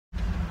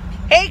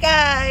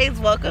guys,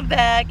 welcome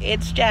back.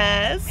 It's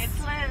Jazz.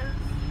 It's Liz.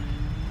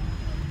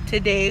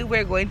 Today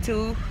we're going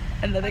to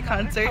another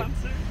concert.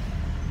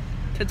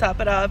 To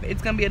top it off,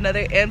 it's gonna be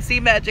another MC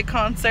Magic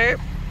concert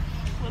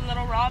With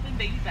Little Rob and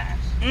Baby Bash.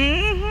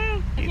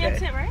 Mm-hmm.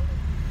 That's it, right?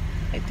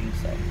 I think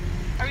so.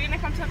 Are we gonna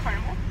come to the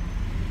carnival?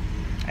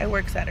 I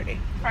work Saturday.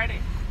 Friday.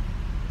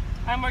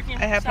 I'm working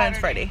I have plans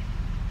Saturday. Friday.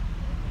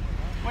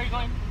 Where are you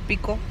going?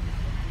 Pico.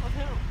 With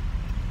who?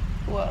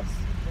 Who else?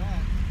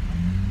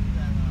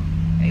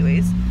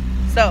 Anyways,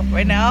 so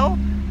right now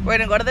we're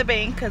gonna go to the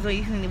bank because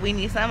we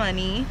need some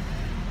money.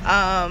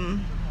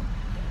 I'm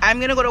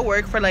gonna go to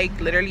work for like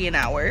literally an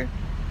hour,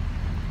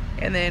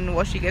 and then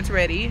while she gets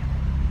ready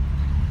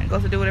and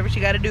goes to do whatever she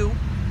gotta do,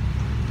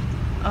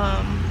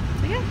 so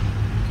yeah,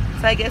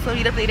 so I guess we'll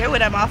meet up later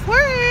when I'm off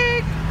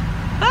work.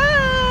 Bye.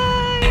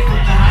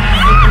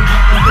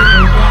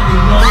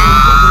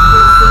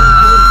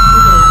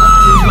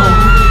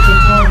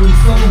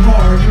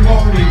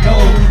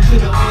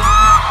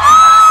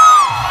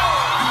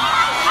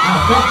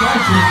 Fuck that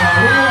shit, bro.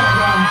 Where you at,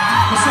 bro?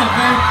 What's up,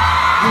 man?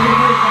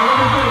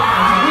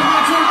 Where's my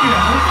turkey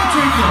at? Where's my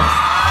turkey at?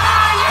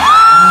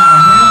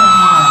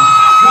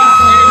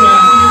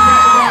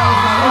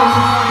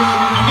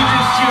 I'm gonna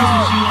just cheers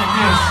with you like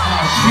this.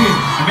 Oh, shit.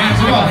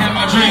 Imagine if I had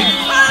my drink.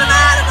 What's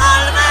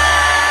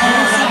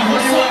up?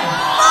 What's up?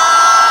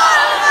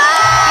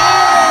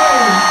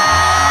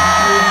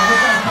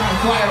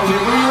 Quiet over there.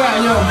 Where you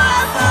at, yo?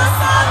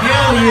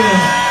 Hell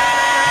yeah.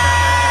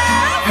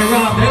 Hey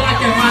Rob, they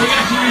like that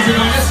mariachi music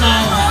on this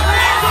song.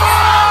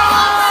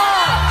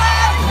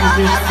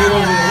 Get over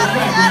there. What's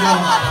cracking,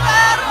 y'all?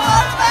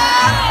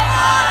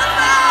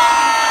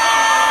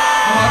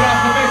 All right,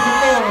 so make some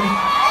noise.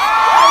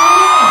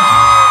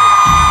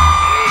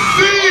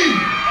 See!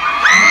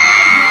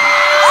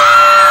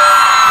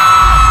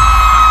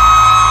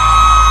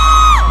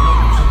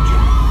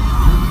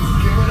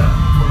 Give it up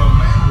for the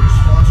man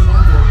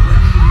responsible for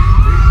bringing you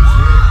these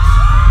hits.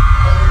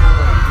 All the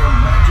way from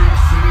Magic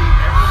City,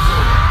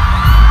 Arizona.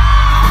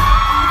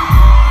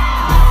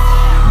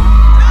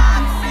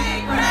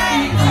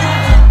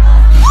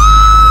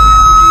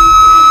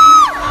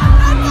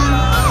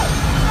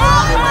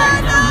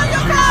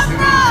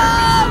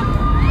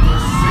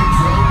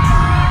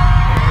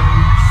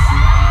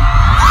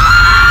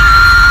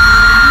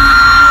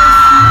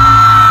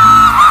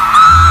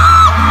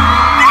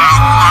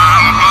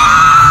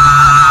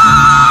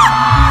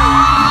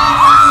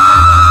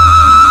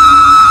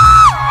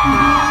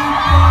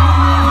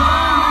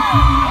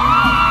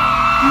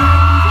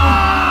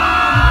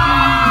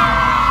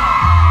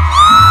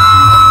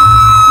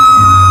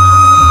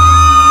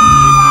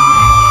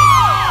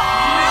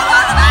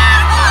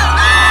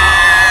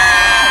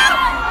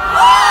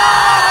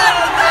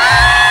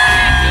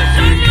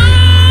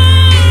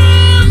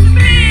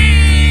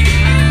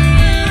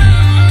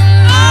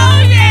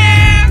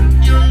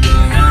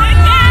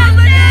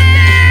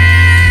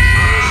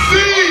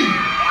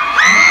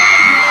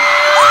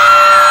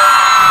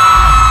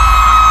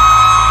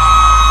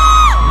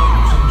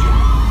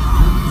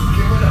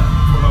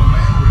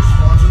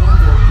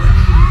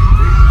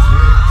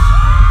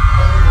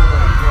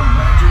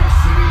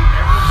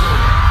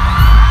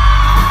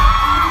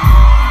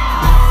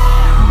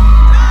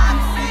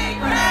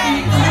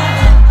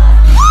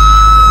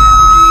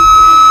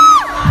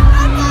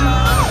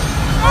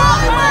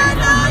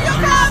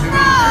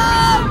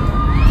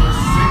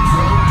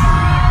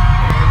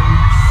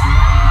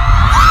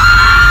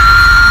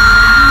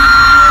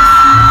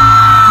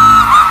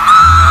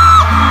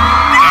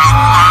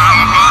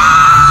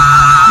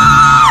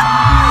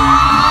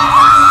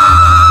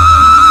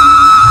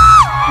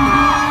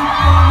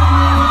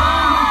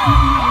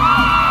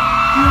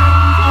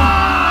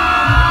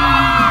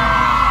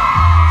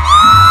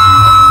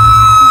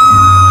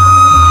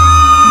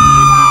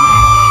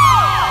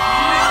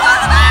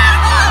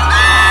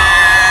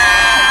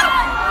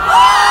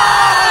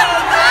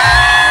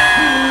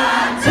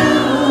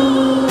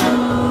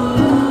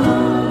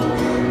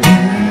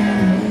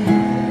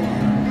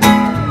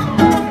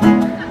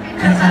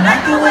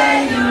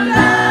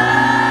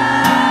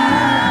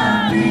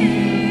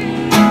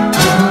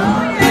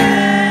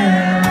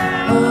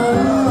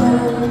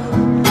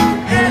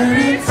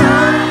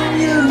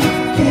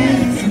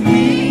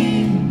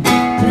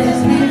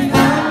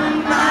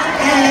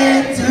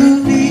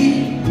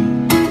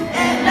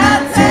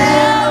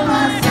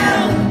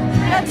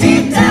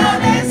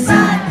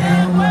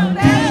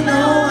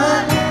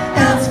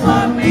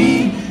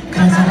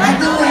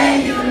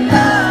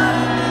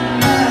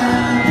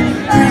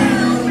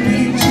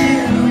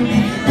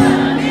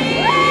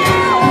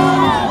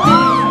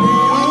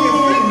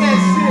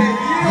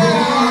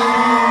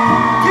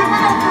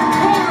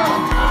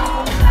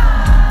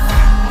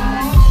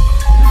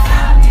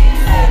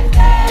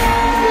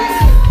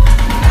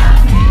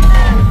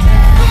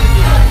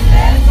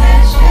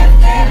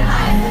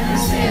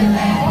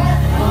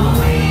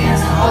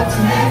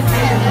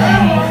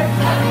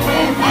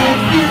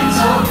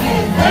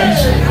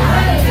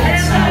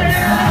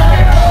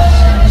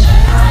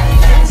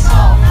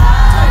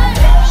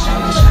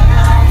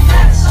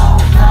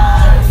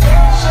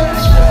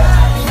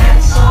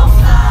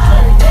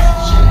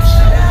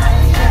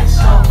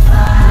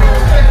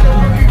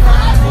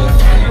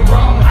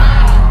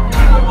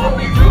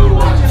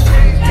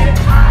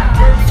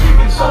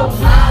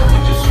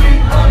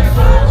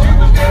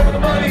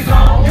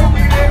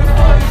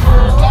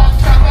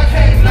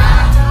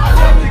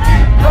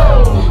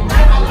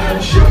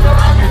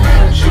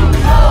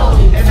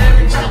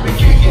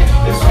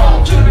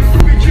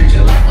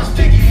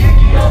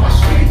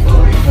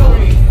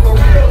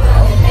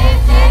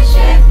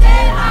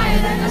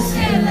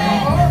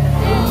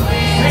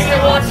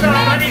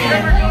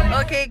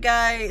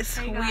 guys,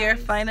 Hey, we are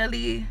guys.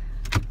 finally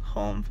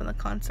home from the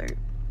concert.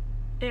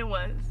 It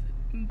was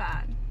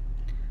bad.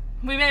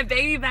 We met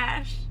Baby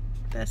Bash.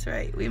 That's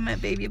right. We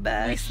met Baby We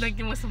Bash. snuck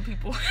in with some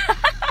people.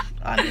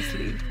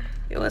 Honestly,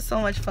 it was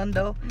so much fun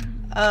though.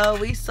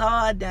 We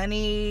saw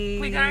Danny.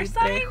 We got our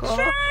signed Trejo.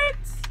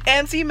 shirts.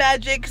 MC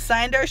Magic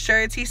signed our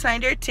shirts. He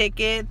signed our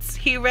tickets.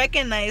 He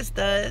recognized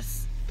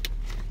us.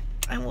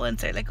 I will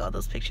insert like all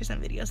those pictures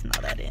and videos and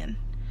all that in.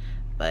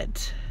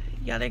 But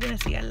y'all are gonna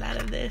see a lot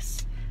of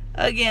this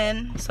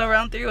again. So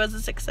round 3 was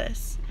a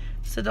success.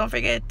 So don't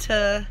forget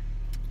to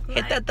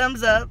hit that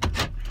thumbs up,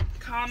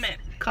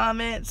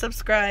 comment,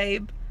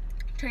 subscribe.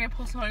 Turn your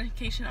post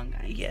notification on,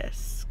 guys.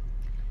 Yes.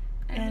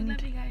 And we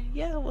love you guys.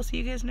 Yeah, we'll see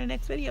you guys in our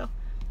next video.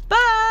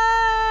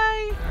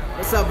 Bye.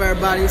 What's up,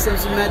 everybody? It's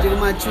MC Magic and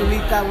my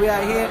Chulita. We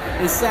out here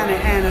in Santa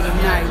Ana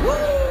tonight.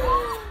 Woo!